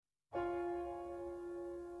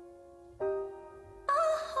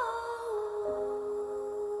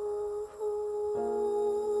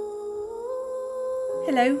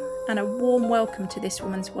Hello, and a warm welcome to This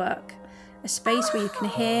Woman's Work, a space where you can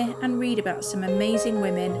hear and read about some amazing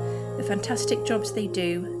women, the fantastic jobs they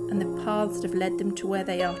do, and the paths that have led them to where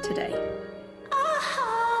they are today.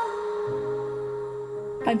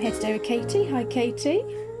 I'm here today with Katie. Hi, Katie.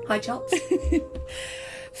 Hi, Chops.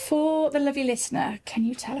 For the lovely listener, can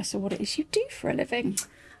you tell us what it is you do for a living?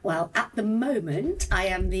 Well, at the moment, I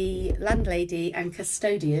am the landlady and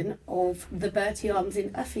custodian of the Bertie Arms in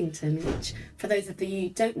Uffington, which, for those of you who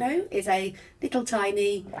don't know, is a little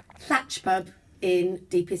tiny thatch pub in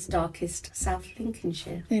deepest, darkest South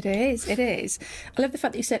Lincolnshire. It is. I love the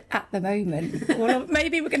fact that you said at the moment. Well,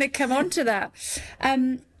 maybe we're going to come on to that.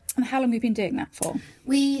 And how long have you been doing that for?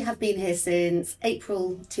 We have been here since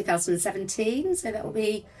April 2017, so that will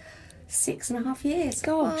be 6.5 years.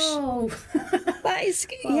 Gosh. Oh. That is,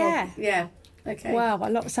 yeah. Yeah, okay. Wow, a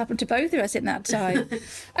lot's happened to both of us in that time.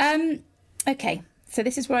 Okay, so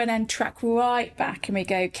this is where I then track right back and we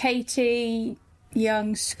go, Katie,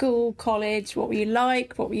 young, school, college, what were you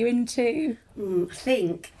like? What were you into? I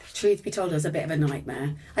think, truth be told, it was a bit of a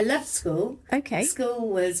nightmare. I loved school. Okay. School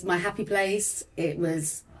was my happy place. It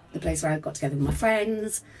was the place where I got together with my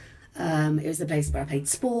friends. It was the place where I played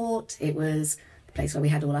sport. It was the place where we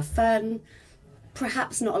had all our fun.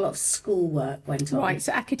 Perhaps not a lot of schoolwork went on. Right,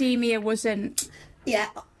 so academia wasn't... Yeah,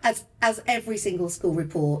 as every single school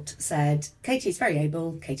report said, Katie's very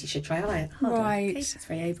able, Katie should try harder. Right. Katie's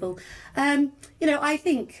very able. I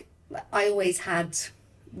think I always had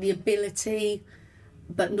the ability,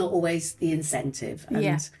 but not always the incentive.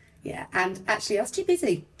 And, and actually I was too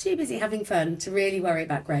busy having fun to really worry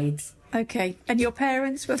about grades. Okay, and your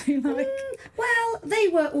parents, were they like? Well, they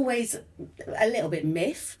were always a little bit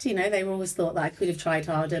miffed, they were always thought that I could have tried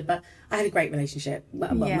harder, but I had a great relationship.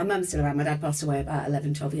 Well, my mum's still around, my dad passed away about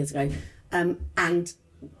 11, 12 years ago, and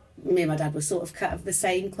me and my dad were sort of cut of the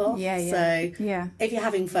same cloth. So if you're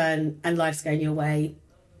having fun and life's going your way,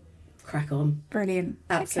 crack on. Brilliant.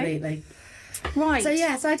 Absolutely. Okay. Right.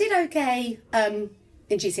 So I did okay in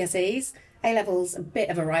GCSEs. A-levels, a bit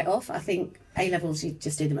of a write-off. I think A-levels, you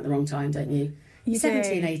just do them at the wrong time, don't you? You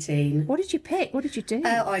 17, do. 18. What did you pick? What did you do?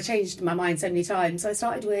 I changed my mind so many times. So I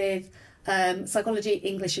started with psychology,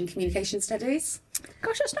 English and communication studies.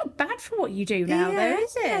 Gosh, that's not bad for what you do now, though,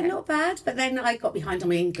 is it? Yeah, not bad. But then I got behind on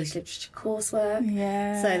my English literature coursework.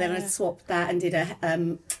 Yeah. So then I swapped that and did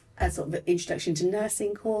a sort of introduction to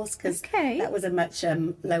nursing course because that was a much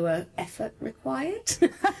lower effort required.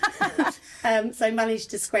 So I managed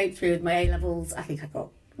to scrape through with my A-levels. I think I got,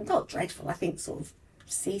 not dreadful, I think sort of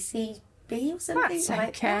CCB or something. That's like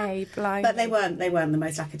okay, that. blimey. But they weren't the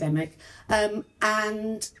most academic. And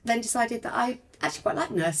then decided that I actually quite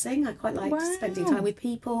liked nursing. I quite liked spending time with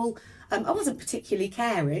people. I wasn't particularly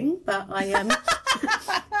caring, but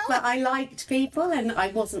I liked people and I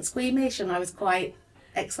wasn't squeamish and I was quite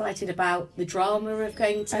excited about the drama of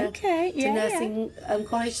going to nursing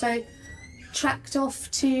college. So tracked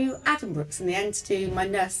off to Addenbrooke's in the end to do my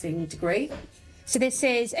nursing degree. So this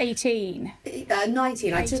is 18?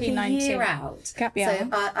 19. I took a 19. year out. Gap year.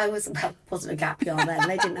 So I wasn't a gap year then,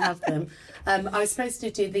 they didn't have them. I was supposed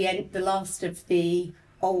to do the last of the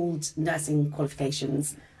old nursing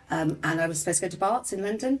qualifications and I was supposed to go to Barts in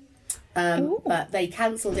London. But they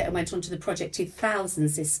cancelled it and went on to the Project 2000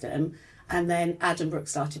 system. And then Addenbrooke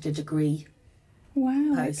started a degree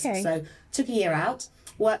post. Okay. So took a year out,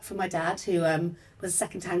 worked for my dad, who was a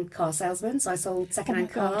second-hand car salesman. So I sold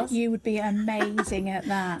second-hand cars. You would be amazing at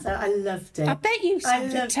that. So I loved it. I bet you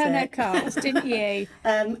sold a ton of cars, didn't you?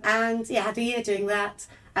 And had a year doing that,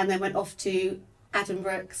 and then went off to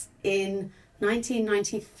Addenbrooke's in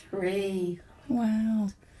 1993. Wow.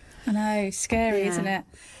 I know, scary, isn't it?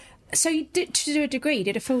 So you did to do a degree, you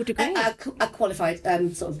did a full degree? I qualified,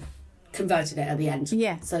 sort of converted it at the end.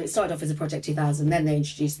 Yeah. So it started off as a Project 2000, then they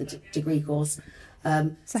introduced the degree it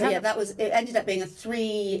ended up being a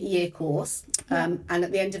 3-year course. And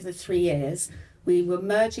at the end of the 3 years, we were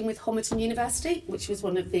merging with Homerton University, which was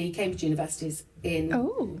one of the Cambridge universities in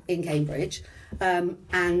Cambridge.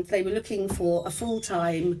 And they were looking for a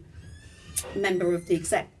full-time member of the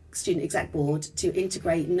student exec board to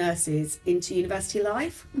integrate nurses into university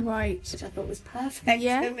life. Right. Which I thought was perfect.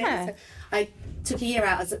 Yeah. For me. So I took a year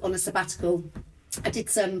out on a sabbatical. I did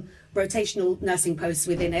some rotational nursing posts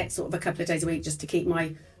within it, sort of a couple of days a week, just to keep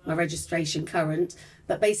my registration current.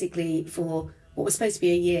 But basically, for what was supposed to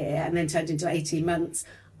be a year and then turned into 18 months,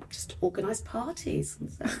 I just organised parties.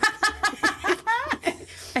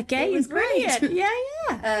 Again, it was brilliant. Great.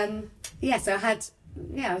 Yeah. So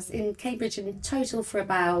I was in Cambridge in total for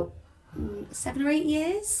about 7 or 8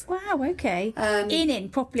 years. Wow, okay.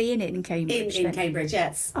 Properly in Cambridge. In Cambridge,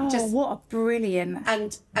 yes. Oh, what a brilliant.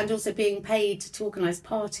 And also being paid to organise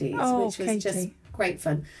parties, which was just great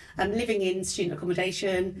fun. Living in student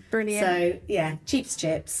accommodation. Brilliant. So, yeah, cheap as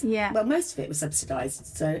chips. Yeah. Well, most of it was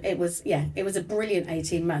subsidised. So it was a brilliant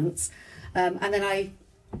 18 months. And then I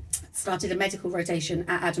started a medical rotation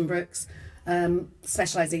at Addenbrooke's,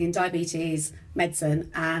 specialising in diabetes,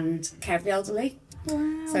 medicine and care of the elderly.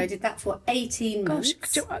 Wow. So I did that for 18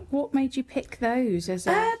 months. What made you pick those as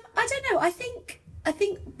a... I don't know. I think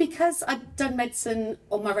because I'd done medicine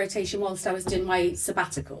on my rotation whilst I was doing my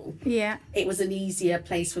sabbatical, it was an easier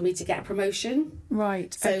place for me to get a promotion.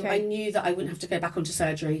 Right. So I knew that I wouldn't have to go back onto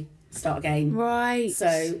surgery, start again. Right.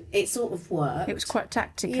 So it sort of worked. It was quite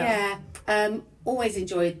tactical. Yeah. Always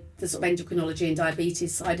enjoyed the sort of endocrinology and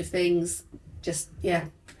diabetes side of things. Just,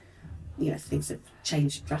 things have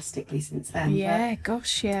changed drastically since then. Yeah,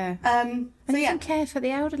 gosh, yeah. And care for the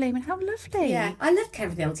elderly. I mean, how lovely. Yeah, I love care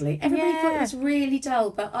for the elderly. Everybody thought it was really dull,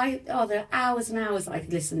 but there are hours and hours that I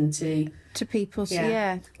could listen to people.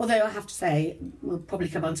 Yeah. Although I have to say, we'll probably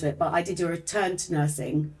come on to it, but I did a return to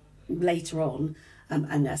nursing later on,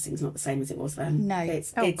 and nursing's not the same as it was then. No,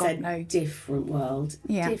 it's a different world.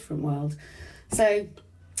 Yeah, different world. So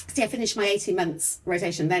I finished my 18 months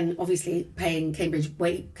rotation, then obviously paying Cambridge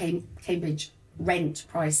rent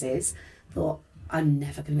prices. Thought, I'm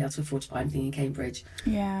never going to be able to afford to buy anything in Cambridge.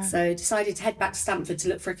 Yeah. So decided to head back to Stamford to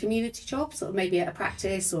look for a community job, sort of maybe at a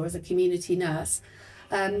practice or as a community nurse.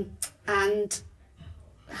 And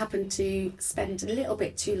happened to spend a little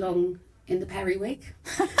bit too long in the periwig.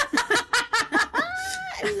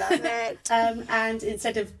 I love it. And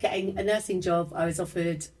instead of getting a nursing job, I was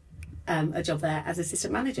offered a job there as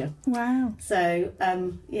assistant manager. Wow. So,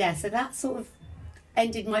 so that sort of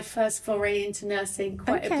ended my first foray into nursing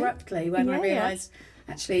quite abruptly when I realised,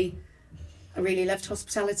 actually, I really loved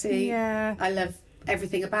hospitality. Yeah. I love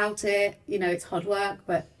everything about it. It's hard work,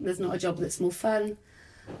 but there's not a job that's more fun.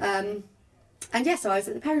 So I was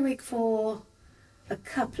at the periwig for a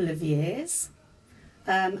couple of years.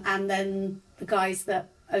 And then the guys that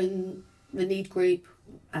own the Need Group,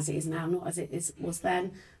 as it is now, not as it was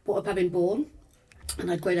then, bought a pub in Bourne, and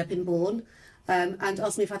I'd grown up in Bourne, and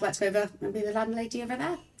asked me if I'd like to go over and be the landlady over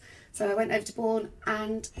there. So I went over to Bourne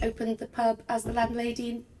and opened the pub as the landlady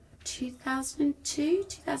in 2002,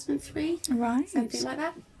 2003, right, something like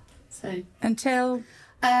that. So until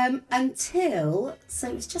so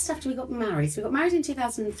it was just after we got married. So we got married in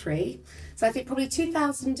 2003. So I think probably it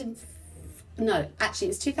was end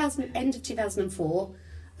of 2004.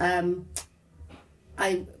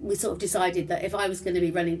 We sort of decided that if I was going to be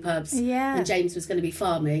running pubs and James was going to be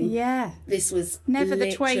farming, this was never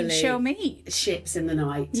the twain shall meet. Ships in the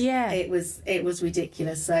night. Yeah, it was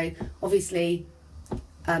ridiculous. So obviously,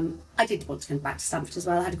 I did want to come back to Stamford as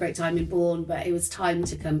well. I had a great time in Bourne, but it was time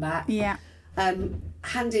to come back. Yeah,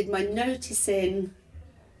 handed my notice in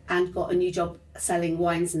and got a new job selling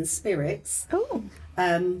wines and spirits. Oh,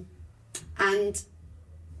 and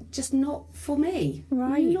just not for me.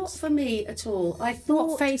 Right. Not for me at all. I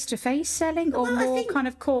thought... face-to-face selling or more kind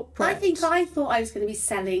of corporate? I thought I was going to be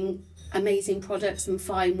selling amazing products and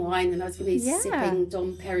fine wine, and I was going to be sipping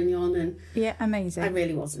Dom Perignon and... Yeah, amazing. I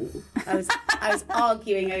really wasn't. I was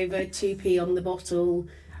arguing over 2p on the bottle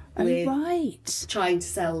with trying to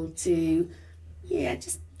sell to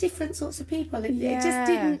just different sorts of people. It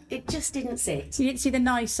just didn't sit. You didn't see the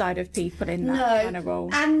nice side of people in that kind of role.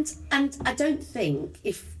 And I don't think,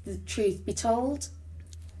 if the truth be told,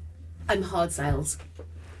 I'm hard sales.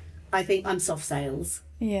 I think I'm soft sales.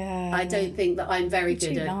 Yeah. I don't think that I'm very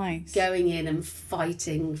good at going in and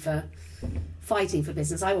fighting for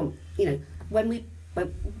business. I want, when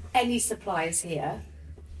any suppliers here,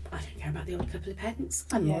 I don't care about the odd couple of pence.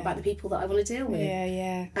 I'm more about the people that I want to deal with. Yeah,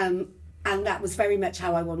 yeah. And that was very much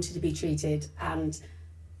how I wanted to be treated. And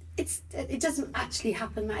it doesn't actually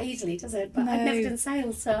happen that easily, does it? But I'd never done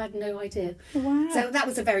sales, so I had no idea. Wow. So that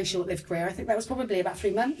was a very short-lived career. I think that was probably about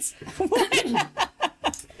 3 months.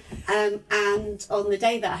 And on the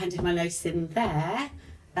day that I handed my notice in there,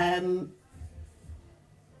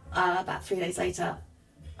 about 3 days later,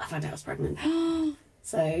 I found out I was pregnant.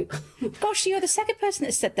 So, gosh, you're the second person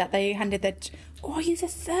that said that. They handed their... Oh, are you the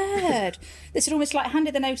third? This had almost like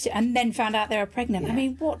handed the notice and then found out they were pregnant. Yeah. I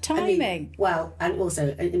mean, what timing? And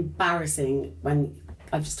also embarrassing when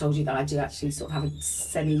I've just told you that I do actually sort of have a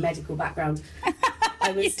semi-medical background.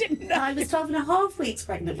 You didn't know. I was 12 and a half weeks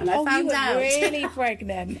pregnant when I found out. You were really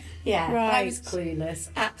pregnant. Yeah, right. I was clueless,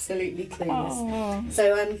 absolutely clueless. Oh.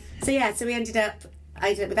 So we ended up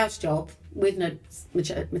without a job. with no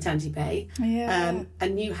maternity pay. Yeah. A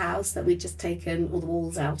new house that we'd just taken all the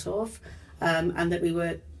walls out of, and that we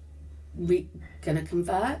were going to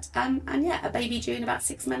convert, and a baby due in about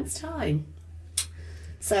 6 months' time.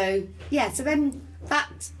 So then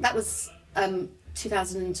that was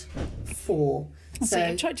 2004. So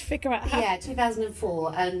I'm trying to figure out how. Yeah,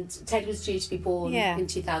 2004, and Ted was due to be born in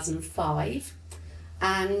 2005,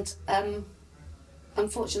 and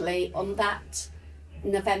unfortunately, on that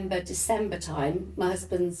November-December time, my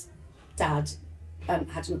husband's dad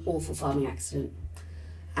had an awful farming accident,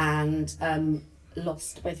 and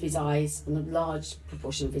lost both of his eyes and a large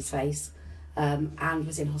proportion of his face, and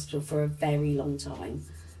was in hospital for a very long time.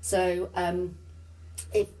 So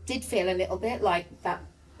it did feel a little bit like that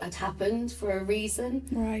had happened for a reason,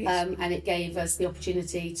 right? And it gave us the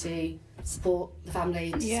opportunity to support the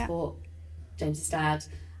family, to support James's dad,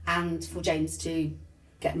 and for James to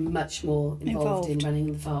get much more involved in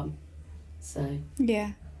running the farm. So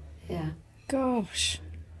yeah, gosh,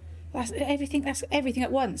 that's everything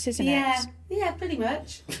at once, isn't it? Yeah, pretty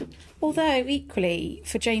much. Although equally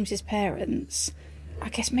for James's parents, I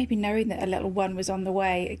guess maybe knowing that a little one was on the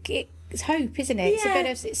way, it's hope, isn't it? Yeah.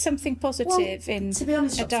 It's something positive in to be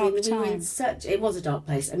honest, a dark time. It was a dark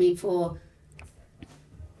place. I mean, for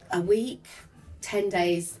a week, 10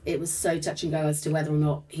 days, it was so touch and go as to whether or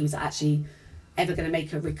not he was actually ever going to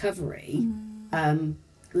make a recovery,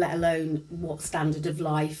 let alone what standard of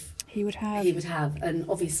life he would have. And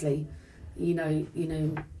obviously, you know,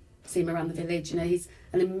 see him around the village. You know, he's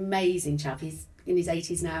an amazing chap. He's in his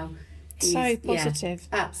 80s now. So positive.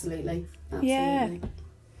 Yeah, absolutely. Yeah.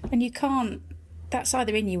 And you can't, that's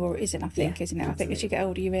either in you or it isn't, I think, isn't it? Absolutely. I think as you get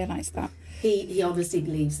older you realise that. He honestly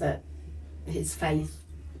believes that his faith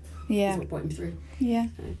is what brought him through. Yeah.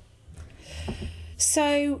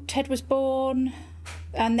 So Ted was born,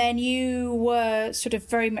 and then you were sort of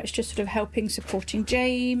very much just sort of helping, supporting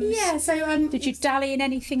James. Yeah, so... did you dally in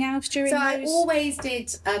anything else during those? I always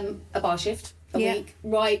did a bar shift a week,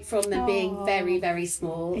 right from them being very, very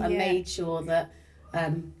small, and made sure that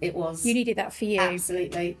it was... You needed that for you.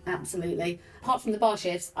 Absolutely. Apart from the bar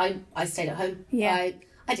shifts, I stayed at home. Yeah.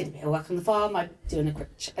 I did a bit of work on the farm. I'd do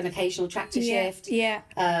an occasional tractor shift. Yeah.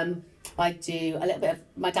 I'd do a little bit of...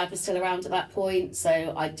 My dad was still around at that point,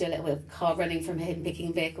 so I'd do a little bit of car running from him,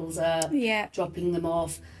 picking vehicles up, dropping them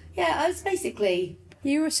off. Yeah, I was basically...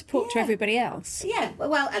 You were a support to everybody else. Yeah,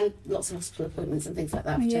 well, and lots of hospital appointments and things like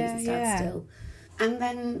that for James's dad still. And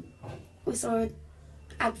then we saw an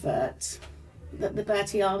advert that the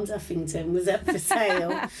Bertie Arms Uffington was up for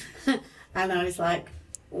sale. And I was like,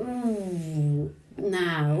 ooh,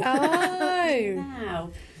 now. Oh. Now.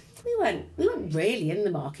 We weren't really in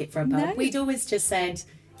the market for a pub. No. We'd always just said,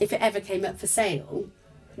 if it ever came up for sale,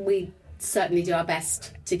 we'd certainly do our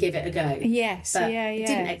best to give it a go. Yes, but yeah.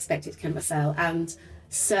 Didn't expect it to come for sale, and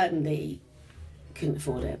certainly couldn't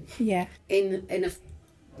afford it. Yeah. In a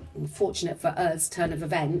fortunate for us turn of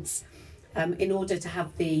events, in order to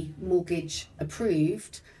have the mortgage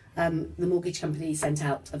approved, the mortgage company sent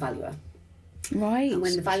out a valuer. Right. And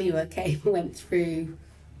when the valuer came and went through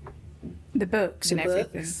the books and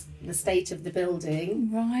everything, the state of the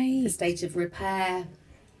building, right, the state of repair,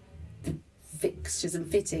 the fixtures and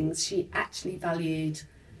fittings, she actually valued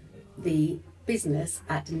the business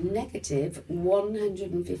at negative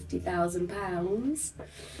 £150,000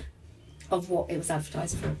 of what it was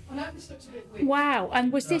advertised for. Wow.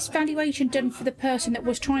 And was this valuation done for the person that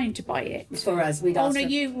was trying to buy it? For us, we'd asked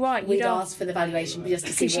We'd asked for the valuation just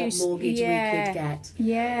to see what mortgage we could get.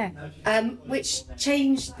 Yeah. Which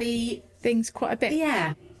changed the things quite a bit.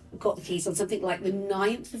 Yeah. Got the keys on something like the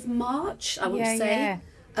 9th of March, I want to say.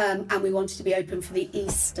 Yeah. And we wanted to be open for the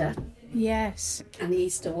Easter. Yes. And the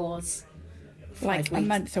Easter was like a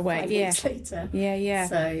month away. 5 weeks later. Yeah.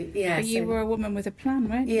 So But you were a woman with a plan,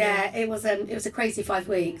 weren't you? Yeah, it was a crazy 5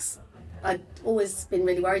 weeks. I'd always been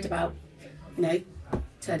really worried about,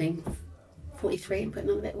 turning 43 and putting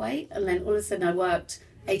on a bit of weight, and then all of a sudden I worked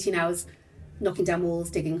 18 hours knocking down walls,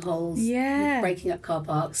 digging holes, breaking up car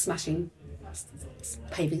parks, smashing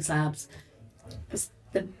paving slabs. It was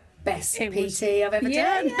the best PT I've ever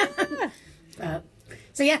done. Yeah.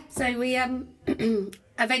 So we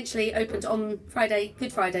eventually opened on Friday,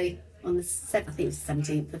 Good Friday, on the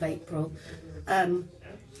 17th of April, and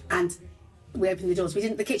we opened the doors.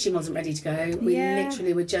 The kitchen wasn't ready to go. We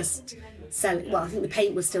literally were just selling. Well, I think the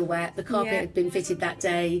paint was still wet. The carpet had been fitted that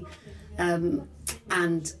day, and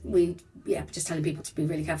we just telling people to be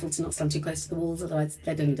really careful to not stand too close to the walls, otherwise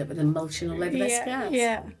they'd end up with emulsion all over their skirts.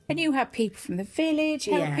 Yeah. And you had people from the village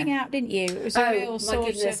helping out, didn't you? It was a real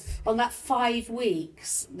sort of... On that 5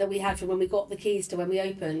 weeks that we had from when we got the keys to when we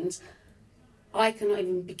opened, I cannot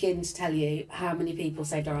even begin to tell you how many people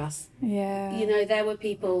saved our ass. Yeah. You know, there were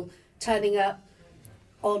people turning up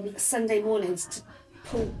on Sunday mornings to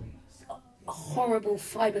pull horrible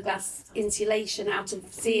fiberglass insulation out of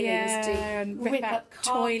ceilings to rip up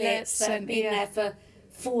toilets that have been there for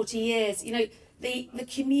 40 years. You know, the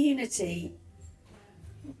community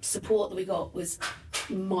support that we got was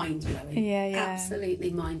mind-blowing.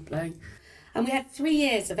 Absolutely mind-blowing. And we had 3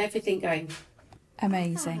 years of everything going,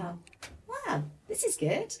 amazing. Wow, this is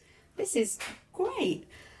good. This is great.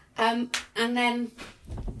 And then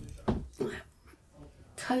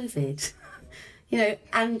COVID, you know,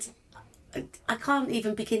 and I can't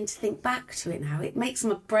even begin to think back to it now. It makes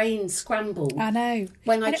my brain scramble. I know.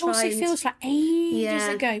 It also feels like ages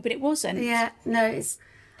ago, but it wasn't. Yeah, no,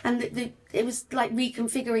 it was like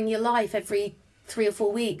reconfiguring your life every 3 or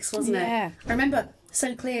 4 weeks, wasn't it? I remember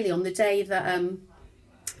so clearly on the day that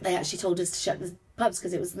they actually told us to shut the pubs,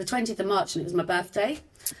 because it was the 20th of March and it was my birthday.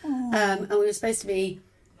 And we were supposed to be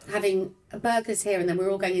having burgers here, and then we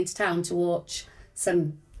were all going into town to watch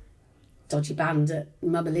some dodgy band at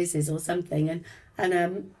Mama Liz's or something,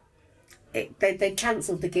 and they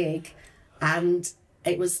cancelled the gig, and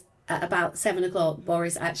it was at about 7 o'clock.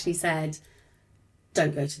 Boris actually said,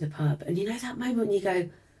 "Don't go to the pub." And you know that moment when you go,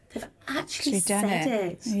 they've actually said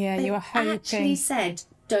it. Yeah, you were hoping. Actually said,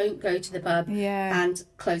 "Don't go to the pub," and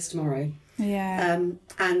close tomorrow.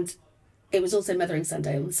 And it was also Mothering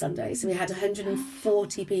Sunday on Sunday, so we had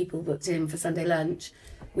 140 people booked in for Sunday lunch.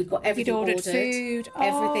 We got everything ordered. Food.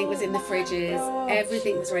 Everything was in the fridges.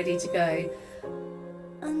 Everything was ready to go.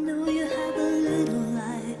 I know you have a little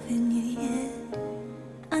life in you yet.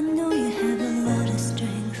 I know you have a lot of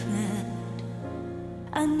strength left.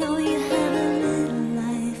 I know you have a little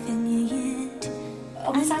life in you yet.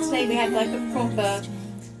 On Saturday we had like a proper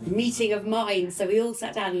meeting of minds. So we all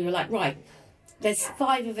sat down and we were like, right, there's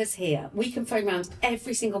 5 of us here. We can phone around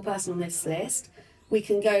every single person on this list. We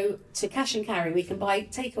can go to cash and carry. We can buy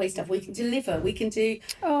takeaway stuff. We can deliver. We can do...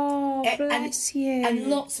 Oh, bless you. And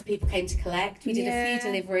lots of people came to collect. We did a few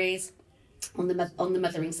deliveries on the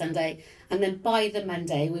Mothering Sunday. And then by the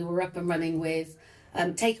Monday, we were up and running with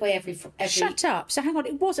takeaway every... Shut up. So hang on,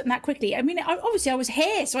 it wasn't that quickly. I mean, obviously I was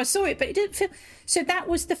here, so I saw it, but it didn't feel... So that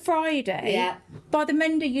was the Friday. Yeah. By the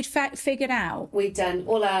Monday, you'd figured out. We'd done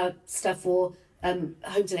all our stuff for...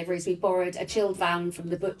 home deliveries. We borrowed a chilled van from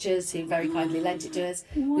the butchers, who very kindly lent it to us.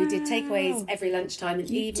 Wow. We did takeaways every lunchtime and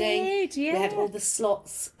evening. We had all the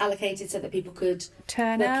slots allocated so that people could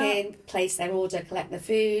turn book up, in, place their order, collect their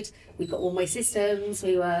food. We got all my systems.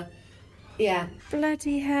 We were,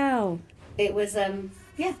 bloody hell. It was,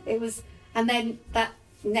 it was, and then that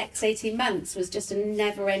next 18 months was just a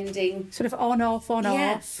never-ending sort of on off.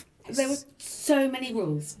 There were so many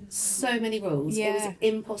rules. It was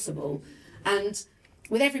impossible. And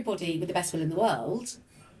with everybody with the best will in the world,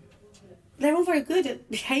 they're all very good at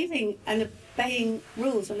behaving and obeying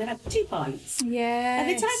rules when they've had 2 pints. Yeah. And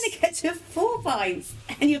the time they get to 4 pints,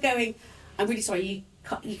 and you're going, I'm really sorry,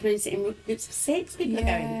 you can only sit in groups of 6. People are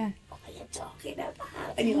going, what are you talking about?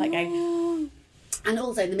 And you're like going... And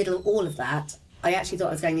also in the middle of all of that, I actually thought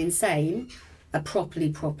I was going insane,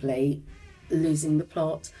 properly losing the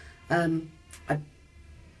plot.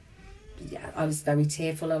 I was very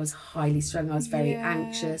tearful. I was highly strung. I was very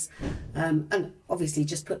anxious. And obviously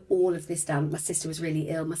just put all of this down. My sister was really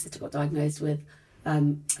ill. My sister got diagnosed with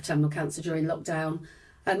terminal cancer during lockdown.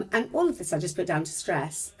 And all of this I just put down to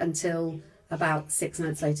stress until about 6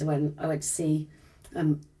 months later, when I went to see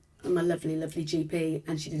my lovely, lovely GP,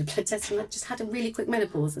 and she did a blood test, and I just had a really quick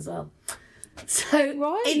menopause as well.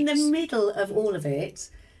 So in the middle of all of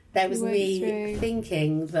it, there was me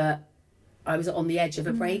thinking that I was on the edge of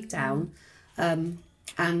a breakdown,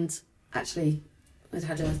 and actually I'd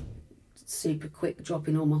had a super quick drop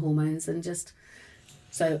in all my hormones, and just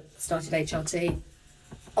started HRT.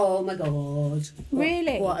 Oh my God!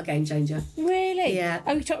 Really? What a game changer! Really? Yeah.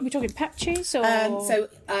 Are we talking patches or?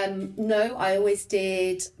 No, I always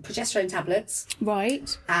did progesterone tablets.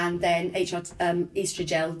 Right. And then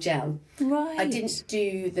estrogel gel. Right. I didn't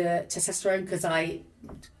do the testosterone because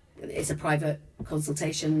it's a private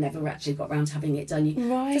consultation, never actually got around to having it done.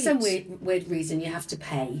 For some weird reason, you have to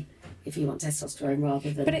pay if you want testosterone rather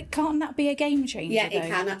than... But can't that be a game changer? Yeah, it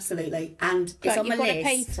can, absolutely. And it's on my list. You've got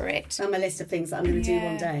to pay for it. On my list of things that I'm going to do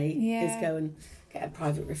one day is go and get a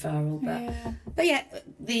private referral. But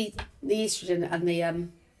the estrogen and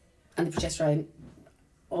the progesterone,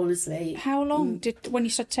 honestly... How long when you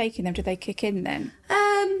started taking them, did they kick in then?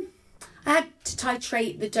 I had to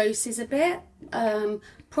titrate the doses a bit.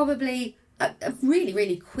 Probably a really,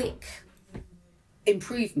 really quick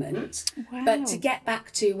improvement. Wow. But to get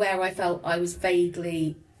back to where I felt I was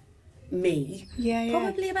vaguely me. Yeah, yeah.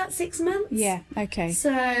 Probably about 6 months. Yeah, okay.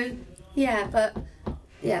 So, yeah, but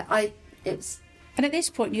yeah, it was. And at this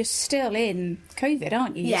point, you're still in COVID,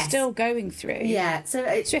 aren't you? You're Yes. still going through. Yeah. So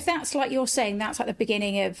if that's like you're saying, that's like the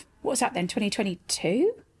beginning of, what's that then,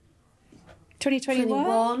 2022?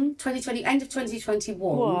 2021? 2020, end of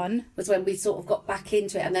 2021 was when we sort of got back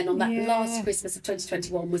into it. And then on that last Christmas of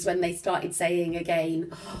 2021 was when they started saying again,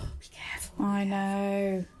 oh, be careful. I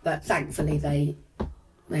know. But thankfully they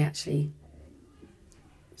actually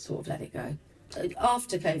sort of let it go. So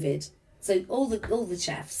after COVID, so all the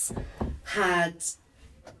chefs had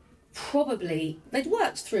they'd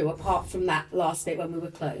worked through apart from that last bit when we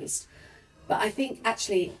were closed. But I think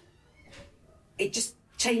actually it just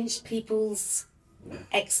changed people's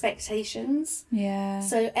expectations. Yeah.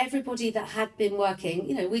 So everybody that had been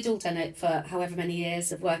working, we'd all done it for however many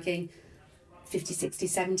years of working 50, 60,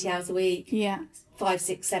 70 hours a week. Yeah. 5,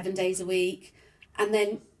 6, 7 days a week. And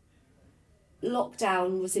then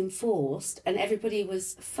lockdown was enforced and everybody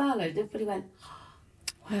was furloughed. And everybody went,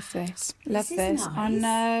 Love this. This is Nice. I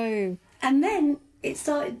know. And then it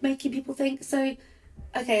started making people think, so,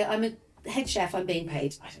 okay, I'm a head chef, I'm being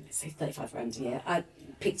paid, I don't know, say 35 grand a year. I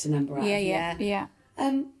picked a number out. Yeah.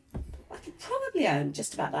 I could probably earn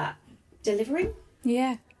just about that delivering.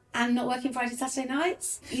 Yeah. And not working Friday, Saturday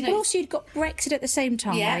nights. But also you'd got Brexit at the same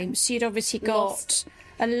time. Yeah. So you'd obviously got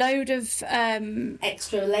a load of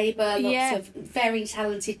extra labour, lots of very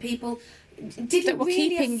talented people. That were really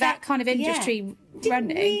keeping that kind of industry running.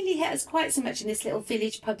 Didn't really hit us quite so much in this little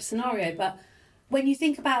village pub scenario, but when you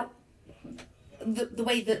think about the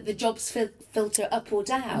way that the jobs filter up or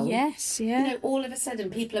down, yes, yeah, all of a sudden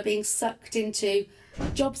people are being sucked into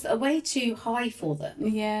jobs that are way too high for them.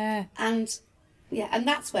 Yeah, and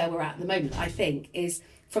that's where we're at the moment. I think is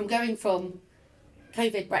from going from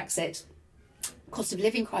COVID, Brexit, cost of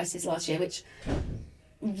living crisis last year, which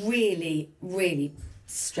really, really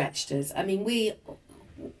stretched us. I mean,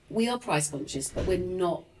 we are price conscious, but we're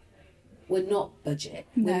not budget.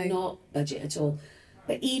 No. We're not budget at all.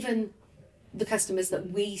 But even the customers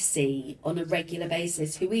that we see on a regular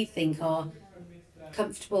basis, who we think are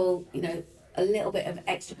comfortable, a little bit of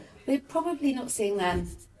extra, we're probably not seeing them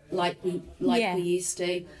like we used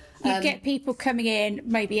to. You get people coming in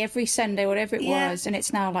maybe every Sunday, whatever it was, and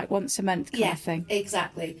it's now like once a month kind of thing.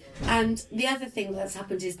 Exactly. And the other thing that's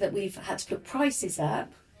happened is that we've had to put prices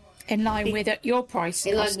up. In line with your price.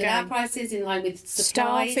 In line with our prices, in line with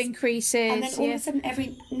supplies. Staff increases. And then all of a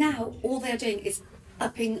sudden, now all they're doing is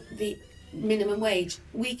upping the minimum wage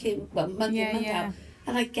month in, month out.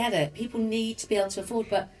 And I get it. People need to be able to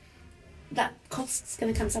afford, but that cost's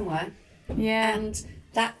going to come somewhere. Yeah. And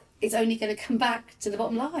that is only going to come back to the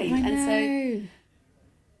bottom line. I know. And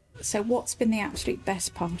so what's been the absolute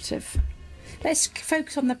best part of... Let's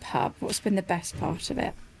focus on the pub. What's been the best part of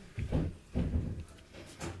it?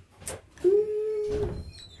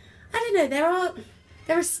 I don't know.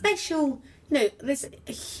 There are special. There's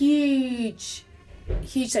a huge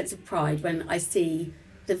sense of pride when I see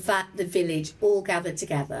the village all gathered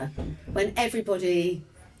together, when everybody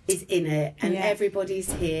is in it and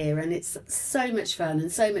everybody's here, and it's so much fun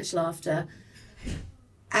and so much laughter,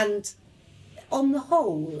 and on the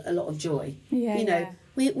whole, a lot of joy.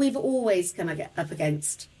 We've always kind of get up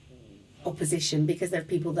against opposition because there are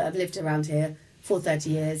people that have lived around here for 30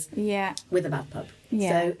 years with a bad pub.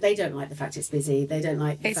 So they don't like the fact it's busy. They don't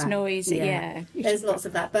like the fact... It's noisy, There's lots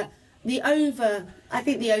of that. But I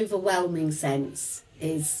think the overwhelming sense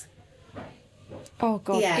is... Oh,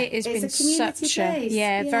 God, it has been such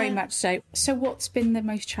a... very much so. So what's been the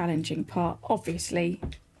most challenging part? Obviously,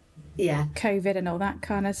 COVID and all that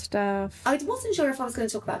kind of stuff. I wasn't sure if I was going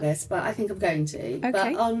to talk about this, but I think I'm going to. Okay.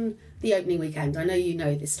 But on the opening weekend, I know you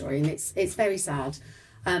know this story, and it's very sad.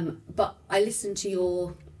 But I listened to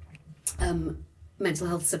your Mental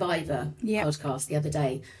Health Survivor podcast the other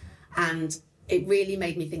day, and it really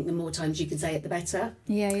made me think the more times you can say it, the better.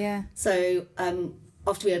 Yeah. So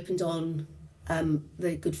after we opened on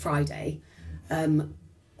the Good Friday,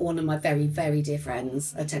 one of my very, very dear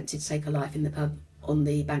friends attempted to take her life in the pub on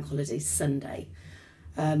the bank holiday Sunday.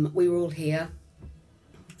 We were all here.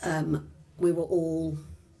 We were all...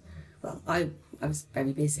 Well, I was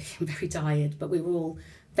very busy and very tired, but we were all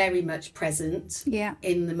very much present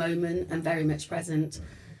in the moment and very much present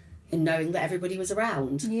in knowing that everybody was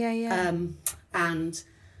around. And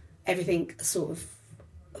everything sort of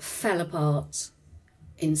fell apart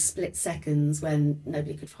in split seconds when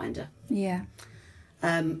nobody could find her.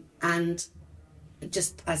 And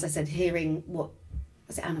just, as I said, hearing what...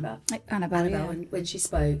 Was it Annabelle? Annabelle, when she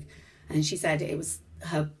spoke, and she said it was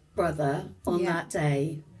her brother on that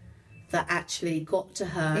day that actually got to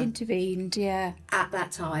her, intervened, at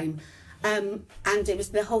that time, And it was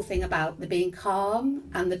the whole thing about the being calm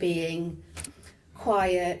and the being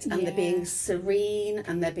quiet and the being serene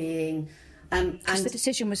and the being... and the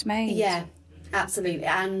decision was made. Yeah, absolutely.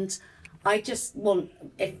 And I just want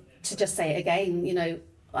to just say it again, you know,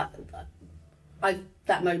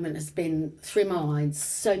 that moment has been through my mind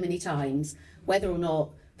so many times, whether or not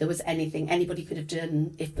there was anything anybody could have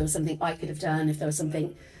done, if there was something I could have done, if there was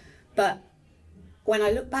something... But when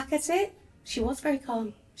I look back at it, she was very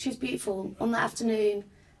calm. She was beautiful. On that afternoon,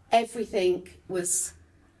 everything was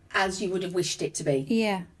as you would have wished it to be.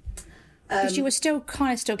 Yeah. Because you were still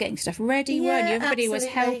getting stuff ready, weren't you? Everybody was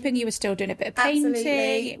helping. You were still doing a bit of painting.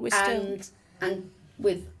 Absolutely. It was and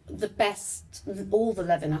with the best, all the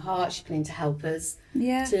love in her heart, she came to help us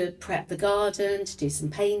to prep the garden, to do some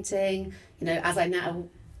painting. You know, as I now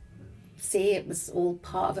see, it was all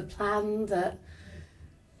part of a plan that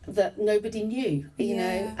nobody knew. You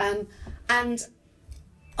know, and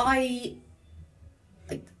I'm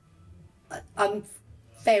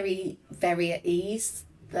very, very at ease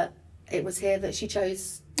that it was here that she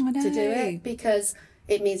chose to do it, because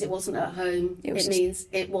it means it wasn't at home. It means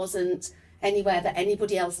it wasn't anywhere that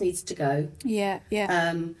anybody else needs to go. Yeah.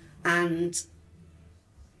 And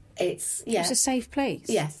it's a safe place.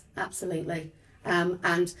 Yes, absolutely.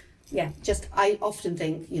 And just I often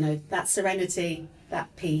think, you know, that serenity,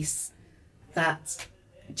 that peace, that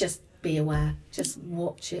just be aware, just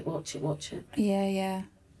watch it. Yeah.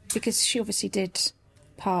 Because she obviously did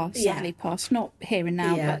sadly pass, not here and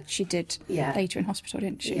now, but she did later in hospital,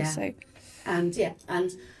 didn't she? So, and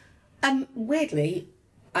weirdly,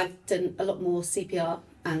 I've done a lot more CPR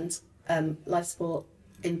and life support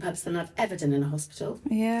in pubs than I've ever done in a hospital.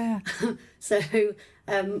 Yeah. So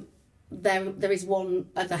there is one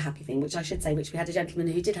other happy thing, which I should say, which we had a gentleman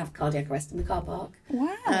who did have cardiac arrest in the car park.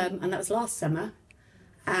 Wow. And that was last summer,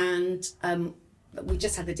 and we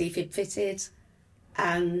just had the defib fitted,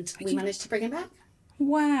 and we managed to bring him back.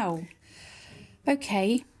 Wow.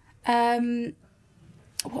 Okay.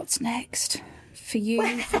 What's next for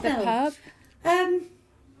you for the pub?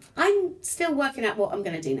 I'm still working out what I'm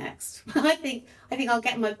going to do next. I think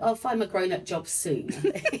I'll find my grown-up job soon.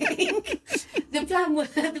 I think the plan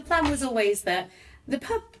was always that the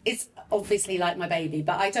pub is obviously like my baby,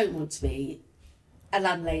 but I don't want to be a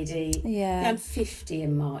landlady. Yeah. I'm 50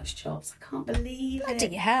 in March, Chops. I can't believe it.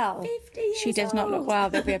 Bloody hell. 50 years She does not look well.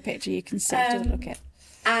 There'll be a picture you can see. Doesn't look it.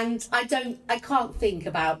 And I can't think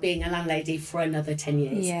about being a landlady for another 10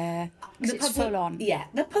 years. Yeah, because it's full on. Yeah,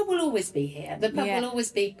 the pub will always be here. The pub will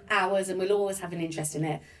always be ours, and we'll always have an interest in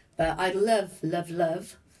it. But I'd love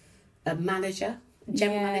a manager, a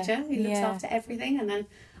general manager who looks after everything, and then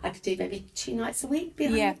I could do maybe 2 nights a week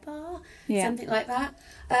behind the bar, something like that.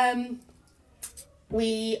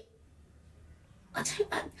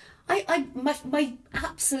 My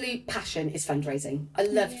absolute passion is fundraising. I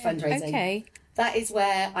love fundraising. Okay. That is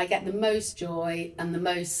where I get the most joy and the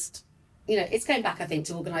most, you know, it's going back, I think,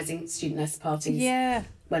 to organising student nurse parties. Yeah.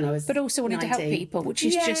 When I was But also wanting 19. to help people, which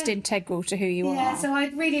is just integral to who you are. Yeah, so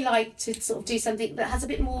I'd really like to sort of do something that has a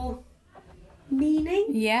bit more meaning.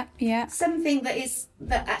 Yeah. Something that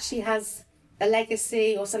actually has a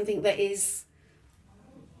legacy, or something that is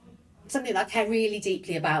something that I care really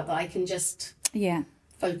deeply about, that I can just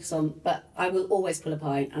focus on. But I will always pull a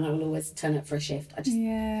pint, and I will always turn up for a shift. I'd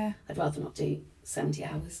rather not do 70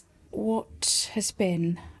 hours. What has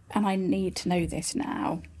been, and I need to know this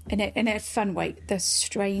now, in a fun way, the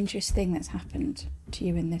strangest thing that's happened to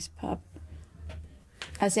you in this pub?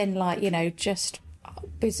 As in, like, you know, just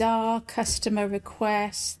bizarre customer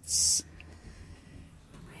requests,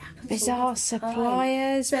 bizarre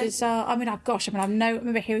suppliers, bizarre... I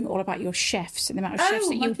remember hearing all about your chefs and the amount of chefs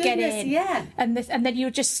that you get in. Yeah. And then you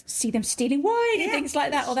would just see them stealing wine and things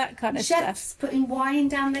like that, all that kind of chefs stuff. Putting wine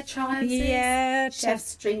down their trousers. Yeah.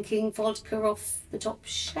 Chefs drinking vodka off the top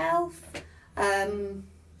shelf.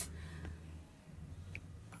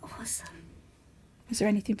 Was there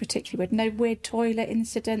anything particularly weird? No weird toilet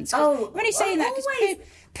incidents? I'm only saying that because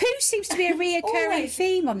poo seems to be a reoccurring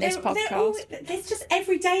theme on this podcast. There's just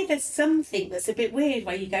every day there's something that's a bit weird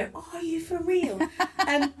where you go, are you for real?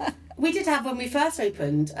 We did have, when we first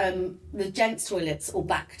opened, the gents' toilets all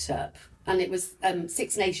backed up, and it was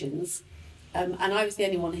 6 Nations, and I was the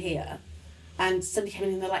only one here. And somebody came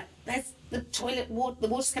in and they're like, there's the toilet water, the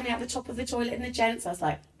water's coming out the top of the toilet in the gents. I was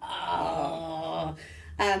like, oh.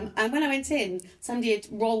 And when I went in, somebody had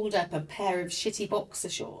rolled up a pair of shitty boxer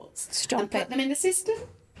shorts and put them in the system.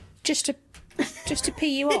 Just to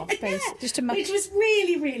pee you off, basically. Which was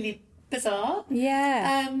really, really bizarre.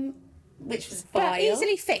 Yeah. Which was vile. But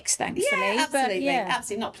easily fixed, thankfully. Yeah, absolutely.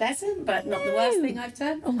 Absolutely not pleasant, but not the worst thing I've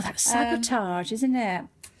done. Oh, that's sabotage, isn't it?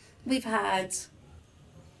 we've had...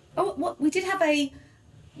 we did have a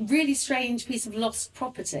really strange piece of lost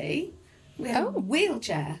property. We had a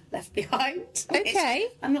wheelchair left behind. Okay.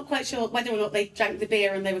 I'm not quite sure whether or not they drank the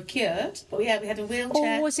beer and they were cured, but yeah, we had a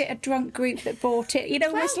wheelchair. Or was it a drunk group that bought it? You know,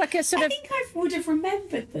 almost like a sort of... I think I would have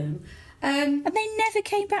remembered them. And they never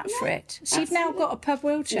came back for it. So you've now got a pub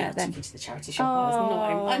wheelchair then? I took it to the charity shop.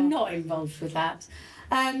 I'm not involved with that.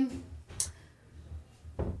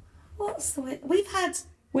 What's the...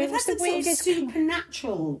 We've had some sort of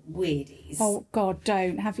supernatural weirdies. Oh, God,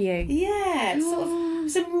 don't, have you? Yeah, sort of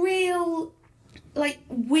some real, like,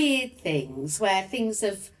 weird things where things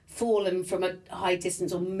have fallen from a high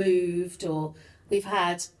distance or moved, or we've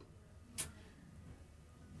had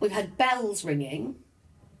bells ringing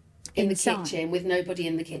in Inside. the kitchen with nobody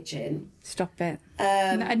in the kitchen. Stop it.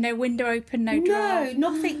 No window open, no draft.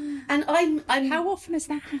 No, nothing. And I'm... How often has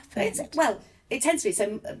that happened? It tends to be. So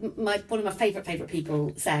one of my favourite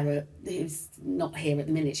people, Sarah, who's not here at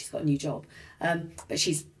the minute, she's got a new job, but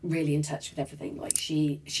she's really in touch with everything. Like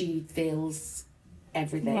she feels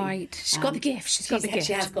everything. Right. She's got the gift.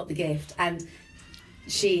 She has got the gift. And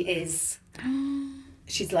she is...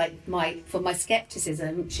 She's like for my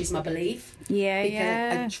scepticism, she's my belief.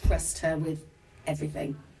 Yeah. I trust her with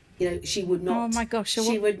everything. You know, she would not... Oh, my gosh.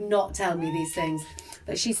 She would not tell me these things.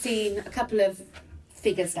 But she's seen a couple of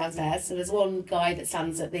figures downstairs. So there's one guy that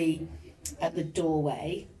stands at the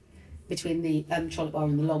doorway between the trolley bar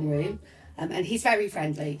and the long room, and he's very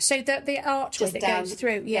friendly. So the archway that goes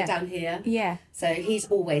through, down here. Yeah. So he's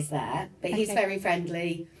always there, but he's very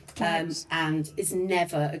friendly, and is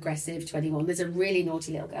never aggressive to anyone. There's a really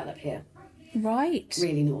naughty little girl up here. Right.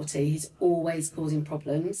 Really naughty. He's always causing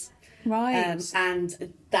problems. Right.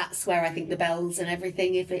 And that's where I think the bells and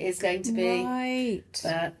everything, if it is going to be. Right.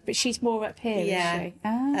 But she's more up here, yeah. is she?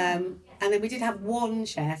 Ah. And then we did have one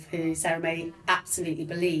chef who Sarah May absolutely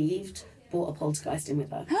believed brought a poltergeist in with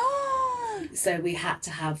her. So we had to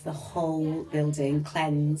have the whole building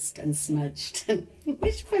cleansed and smudged.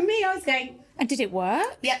 Which for me, I was going... And did it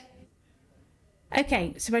work? Yeah.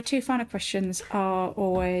 Okay, so my two final questions are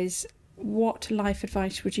always, what life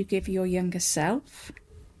advice would you give your younger self?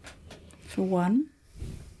 For one.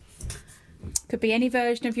 Could be any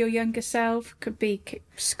version of your younger self. Could be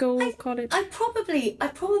school, college. I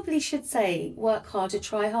probably should say work harder,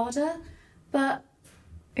 try harder, but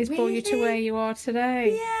it's brought you to where you are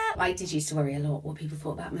today. Yeah, I did used to worry a lot what people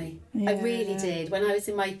thought about me. Yeah. I really did. When I was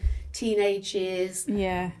in my teenage years,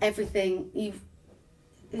 everything.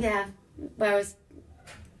 Whereas.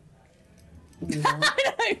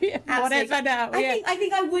 Whatever now. I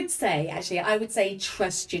think I would say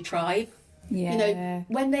trust your tribe. Yeah. You know,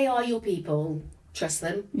 when they are your people, trust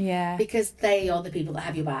them. Yeah. Because they are the people that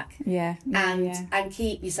have your back. Yeah. And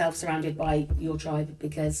keep yourself surrounded by your tribe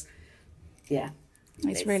because,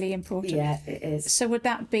 it's really important. Yeah, it is. So would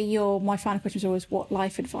that be my final question is always, what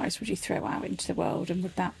life advice would you throw out into the world? And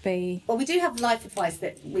would that be... Well, we do have life advice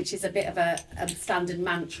which is a bit of a standard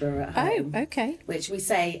mantra at home. Oh, okay. Which we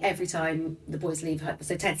say every time the boys leave.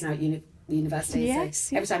 So Ted's now at university. Yes.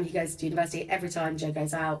 So every time he goes to university, every time Joe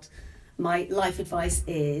goes out, my life advice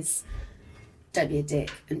is don't be a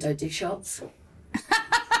dick and don't do shots.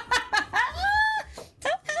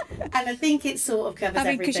 And I think it sort of covers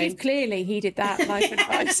everything. Because you've clearly heeded that life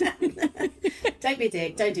advice. Don't be a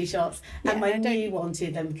dick, don't do shots. And my new one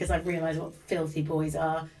to them, because I've realised what filthy boys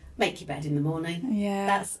are, make your bed in the morning.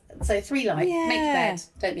 Yeah. So 3 lines. Yeah. Make your bed,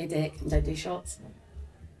 don't be a dick, and don't do shots.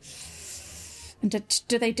 And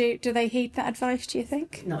do they heed that advice, do you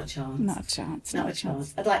think? Not a chance. Not a chance. Not a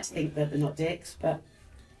chance. I'd like to think that they're not dicks, but...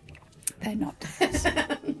 They're not dicks.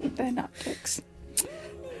 They're not dicks.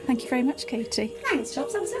 Thank you very much, Katie. Thanks,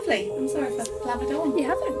 Chops. That was lovely. I'm sorry if I've blabbered on. You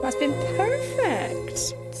haven't. That's been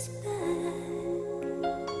perfect.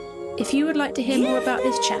 If you would like to hear more about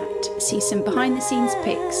this chat, see some behind-the-scenes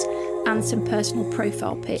pics and some personal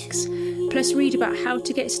profile pics, plus read about how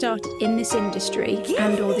to get started in this industry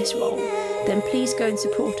and or this role, then please go and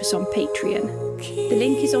support us on Patreon. The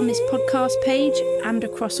link is on this podcast page and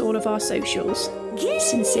across all of our socials.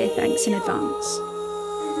 Sincere thanks in advance.